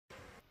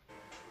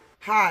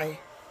Hi,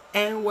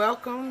 and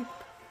welcome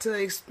to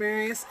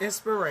Experience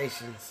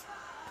Inspirations.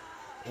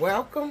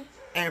 Welcome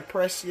and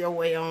press your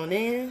way on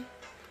in,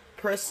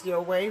 press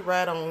your way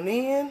right on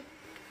in,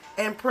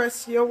 and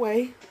press your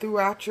way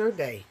throughout your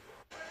day.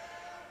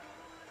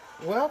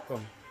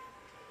 Welcome.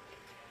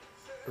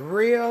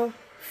 Real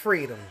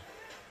freedom.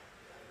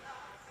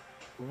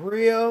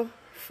 Real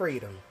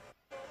freedom.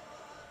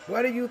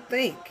 What do you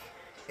think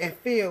and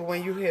feel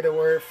when you hear the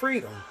word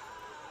freedom?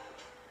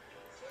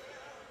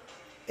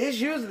 It's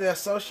usually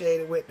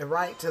associated with the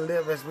right to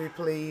live as we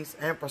please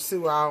and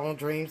pursue our own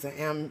dreams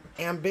and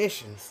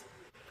ambitions.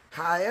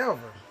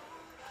 However,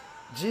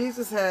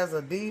 Jesus has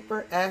a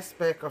deeper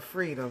aspect of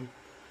freedom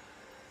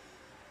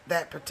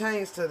that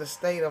pertains to the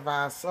state of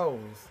our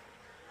souls.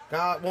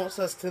 God wants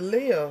us to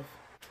live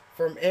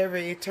from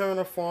every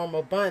eternal form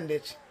of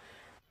bondage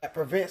that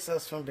prevents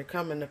us from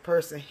becoming the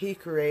person He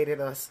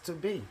created us to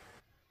be.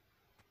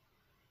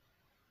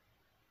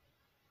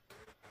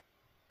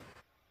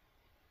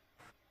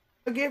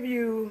 I'll give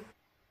you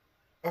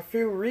a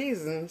few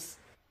reasons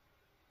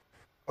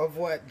of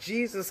what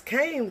Jesus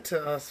came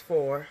to us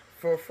for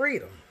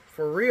freedom,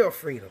 for real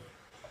freedom.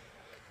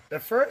 The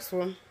first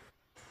one,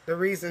 the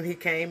reason He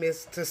came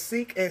is to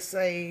seek and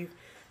save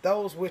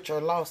those which are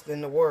lost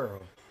in the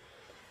world.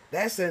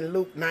 That's in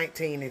Luke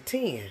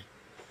 19:10.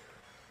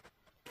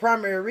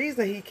 Primary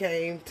reason He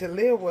came to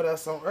live with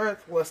us on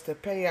earth was to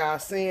pay our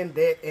sin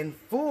debt in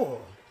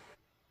full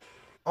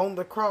on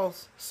the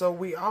cross so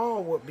we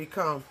all would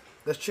become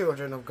the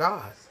children of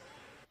God.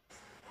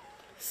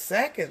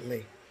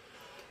 Secondly,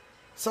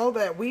 so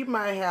that we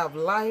might have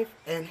life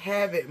and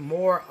have it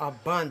more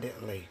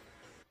abundantly.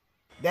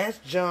 That's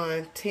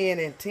John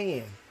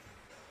 10:10.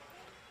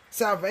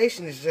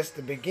 Salvation is just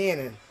the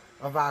beginning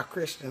of our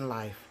Christian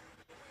life.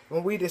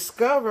 When we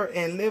discover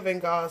and live in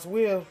God's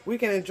will, we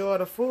can enjoy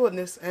the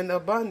fullness and the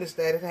abundance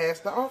that it has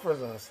to offer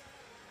us.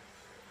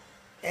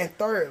 And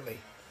thirdly,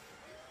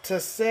 to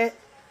set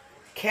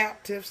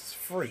captives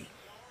free.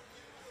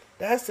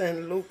 That's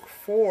in Luke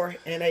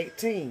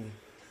 4:18.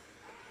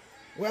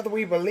 Whether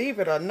we believe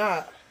it or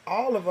not,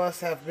 all of us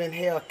have been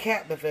held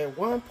captive at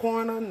one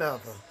point or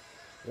another.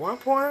 One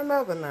point or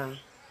another now.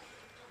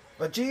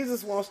 But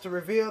Jesus wants to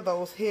reveal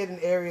those hidden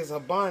areas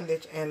of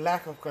bondage and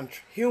lack of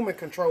human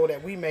control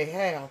that we may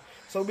have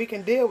so we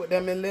can deal with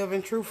them and live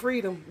in true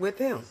freedom with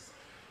Him.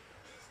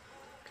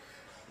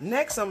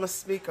 Next, I'm going to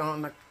speak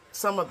on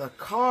some of the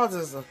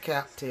causes of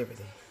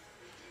captivity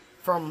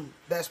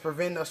that's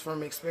preventing us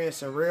from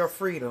experiencing real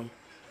freedom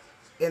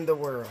in the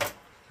world.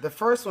 The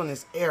first one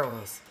is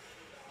errors.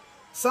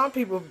 Some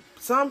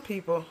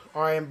people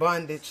are in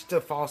bondage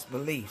to false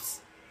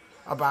beliefs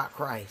about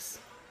Christ.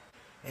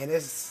 And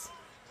it's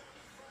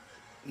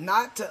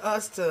not to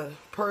us to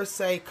per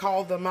se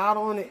call them out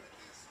on it,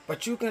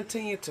 but you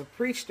continue to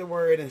preach the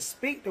word and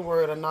speak the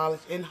word of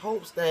knowledge in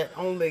hopes that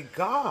only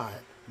God,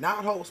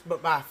 not hopes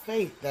but by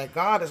faith, that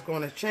God is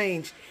going to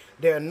change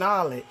their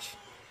knowledge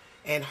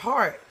and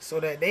heart so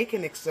that they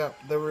can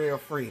accept the real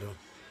freedom.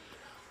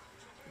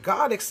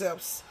 God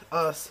accepts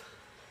us.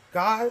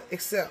 God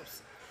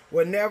accepts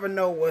will never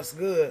know what's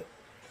good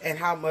and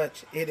how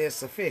much it is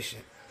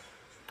sufficient.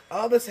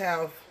 Others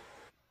have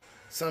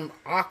some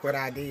awkward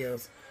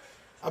ideas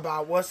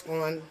about what's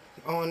going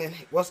on and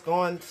what's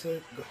going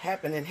to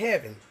happen in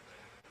heaven.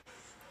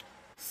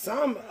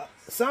 Some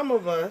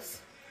of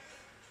us,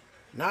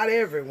 not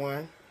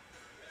everyone,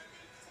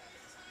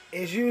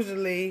 is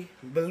usually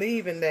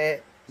believing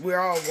that we're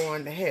all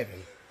going to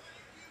heaven.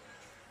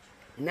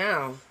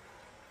 Now,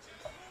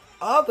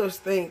 others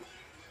think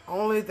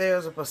only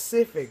there's a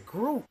specific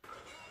group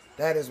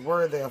that is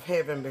worthy of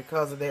heaven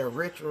because of their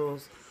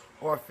rituals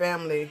or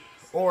family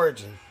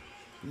origin.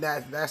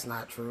 That's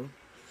not true.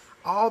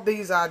 All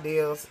these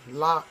ideas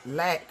lock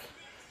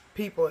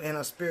people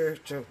in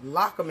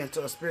lock them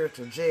into a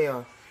spiritual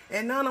jail,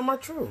 and none of them are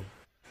true.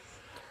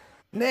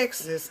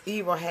 Next is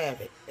evil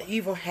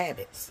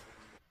habits.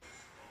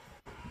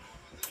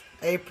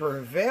 A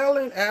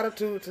prevailing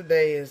attitude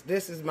today is,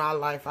 this is my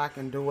life, I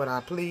can do what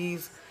I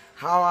please,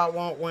 how I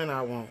want, when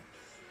I want.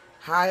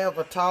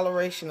 However,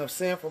 toleration of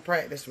sinful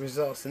practice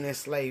results in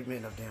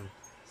enslavement of them.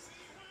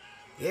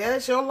 Yeah,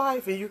 it's your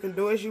life and you can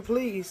do as you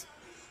please,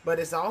 but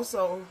it's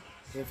also,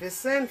 if it's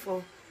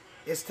sinful,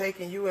 it's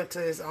taking you into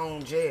its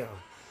own jail.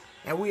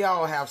 And we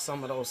all have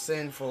some of those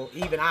sinful,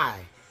 even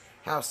I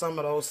have some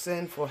of those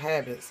sinful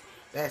habits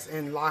that's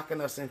in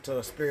locking us into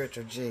a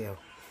spiritual jail.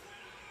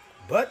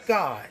 But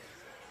God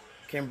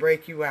can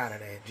break you out of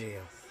that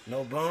jail.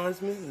 No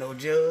bondsman, no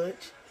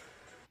judge,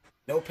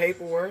 no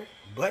paperwork,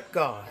 but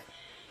God.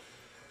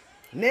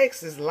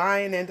 Next is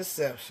lying and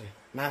deception.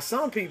 Now,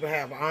 some people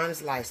have an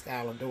honest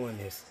lifestyle of doing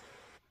this,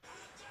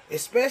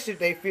 especially if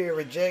they fear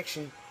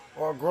rejection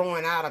or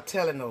growing out of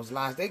telling those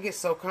lies. They get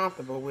so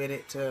comfortable with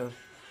it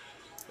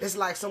it's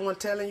like someone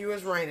telling you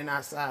it's raining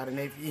outside, and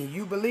if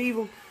you believe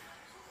them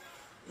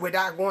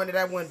without going to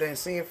that window and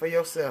seeing for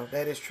yourself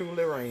that it's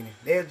truly raining.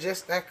 They're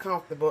just that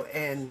comfortable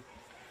and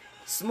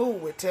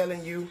smooth with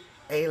telling you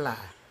a lie.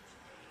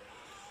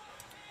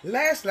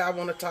 Lastly, I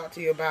want to talk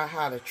to you about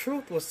how the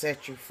truth will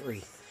set you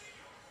free.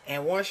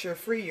 And once you're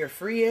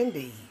free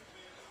indeed.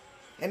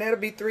 And that'll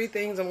be 3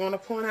 things I want to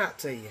point out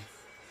to you.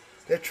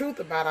 The truth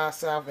about our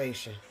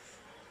salvation.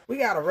 We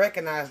got to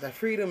recognize that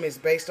freedom is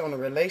based on a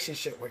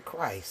relationship with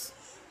Christ.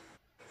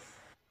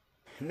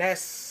 And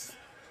that's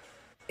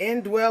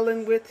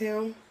indwelling with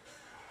Him,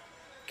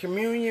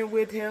 communion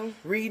with Him,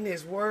 reading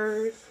His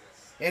Word,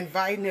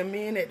 inviting Him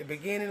in at the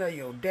beginning of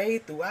your day,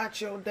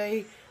 throughout your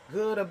day,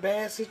 good or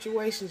bad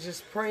situations.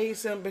 Just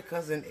praise Him,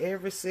 because in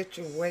every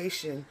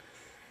situation,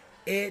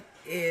 it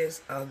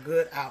is a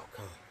good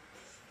outcome.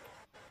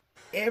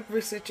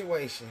 Every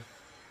situation,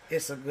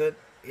 it's a good,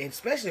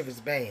 especially if it's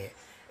bad,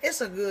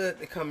 it's a good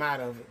to come out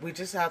of it. We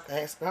just have to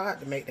ask God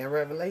to make that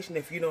revelation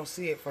if you don't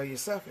see it for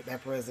yourself at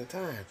that present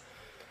time.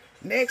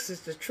 Next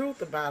is the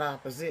truth about our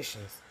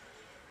positions.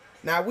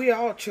 Now, we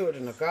are all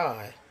children of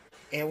God,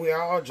 and we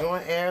are all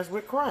joint heirs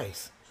with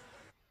Christ.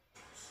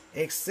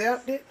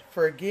 Accepted,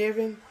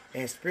 forgiven,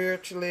 and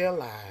spiritually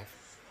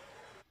alive.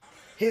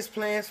 His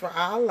plans for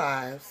our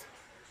lives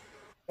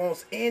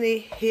wants any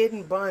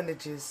hidden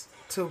bondages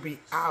to be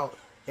out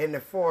in the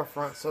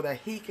forefront so that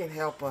He can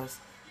help us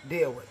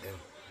deal with them.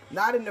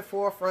 Not in the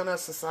forefront of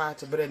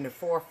society, but in the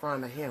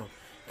forefront of Him.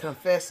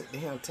 Confess it to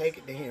Him. Take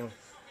it to Him.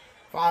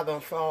 Father,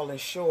 I'm falling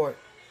short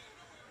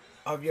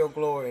of your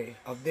glory,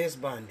 of this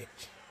bondage.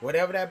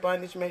 Whatever that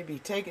bondage may be,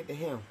 take it to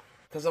Him.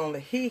 Because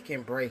only He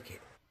can break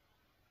it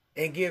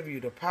and give you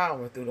the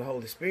power through the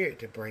Holy Spirit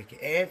to break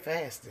it, and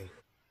fasting.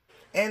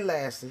 And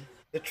lastly,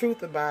 the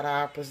truth about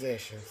our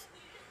possessions.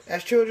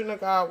 As children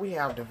of God, we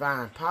have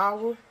divine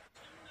power,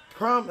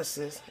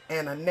 promises,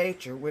 and a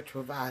nature which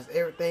provides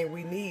everything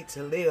we need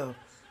to live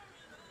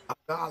a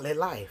godly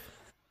life.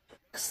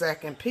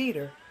 2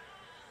 Peter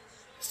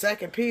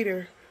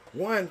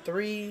 1,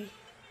 3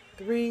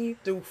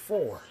 through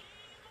 4.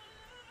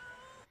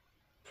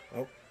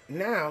 Oh,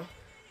 now,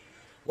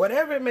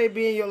 whatever it may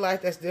be in your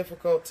life that's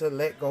difficult to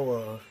let go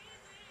of,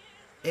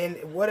 and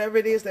whatever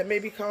it is that may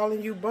be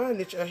calling you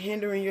bondage or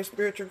hindering your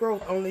spiritual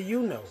growth, only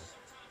you know.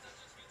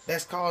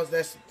 That's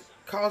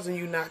causing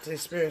you not to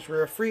experience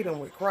real freedom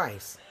with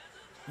Christ.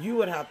 You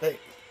would have to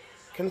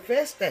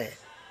confess that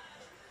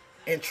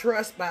and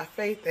trust by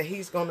faith that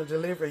He's going to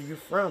deliver you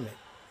from it.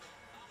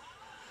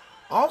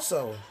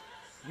 Also,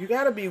 you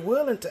got to be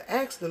willing to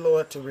ask the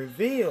Lord to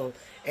reveal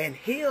and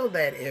heal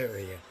that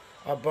area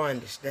of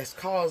bondage that's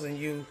causing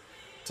you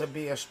to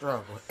be a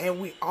struggle. And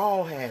we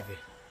all have it.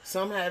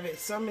 Some have it.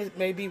 Some it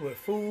may be with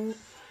food.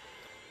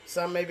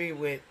 Some may be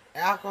with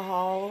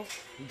alcohol,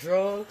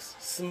 drugs,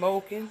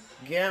 smoking,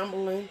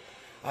 gambling,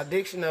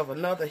 addiction of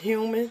another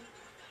human.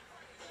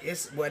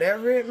 It's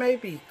whatever it may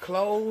be.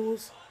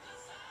 Clothes,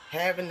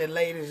 having the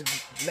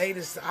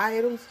latest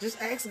items.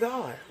 Just ask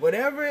God.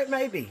 Whatever it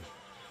may be.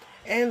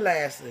 And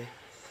lastly,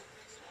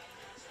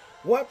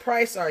 what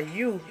price are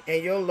you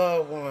and your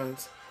loved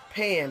ones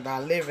paying by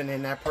living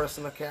in that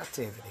personal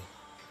captivity?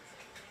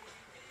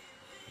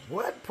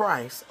 What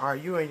price are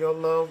you and your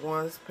loved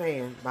ones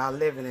paying by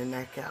living in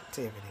that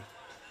captivity?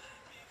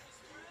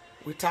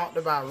 We talked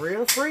about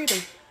real freedom.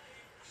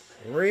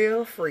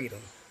 Real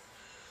freedom.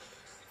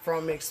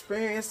 From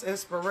experienced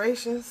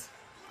inspirations,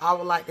 I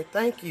would like to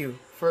thank you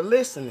for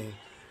listening.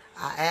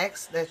 I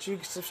ask that you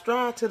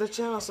subscribe to the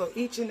channel so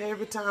each and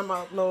every time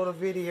I upload a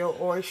video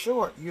or a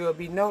short, you'll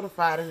be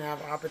notified and have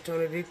an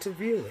opportunity to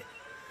view it.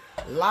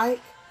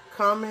 Like,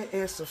 comment,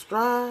 and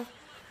subscribe.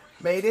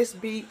 May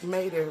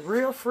the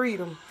real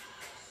freedom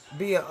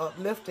be an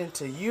uplifting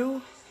to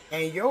you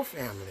and your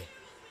family.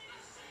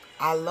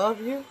 I love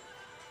you,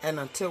 and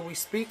until we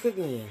speak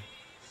again,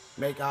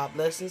 may God's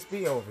blessings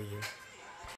be over you.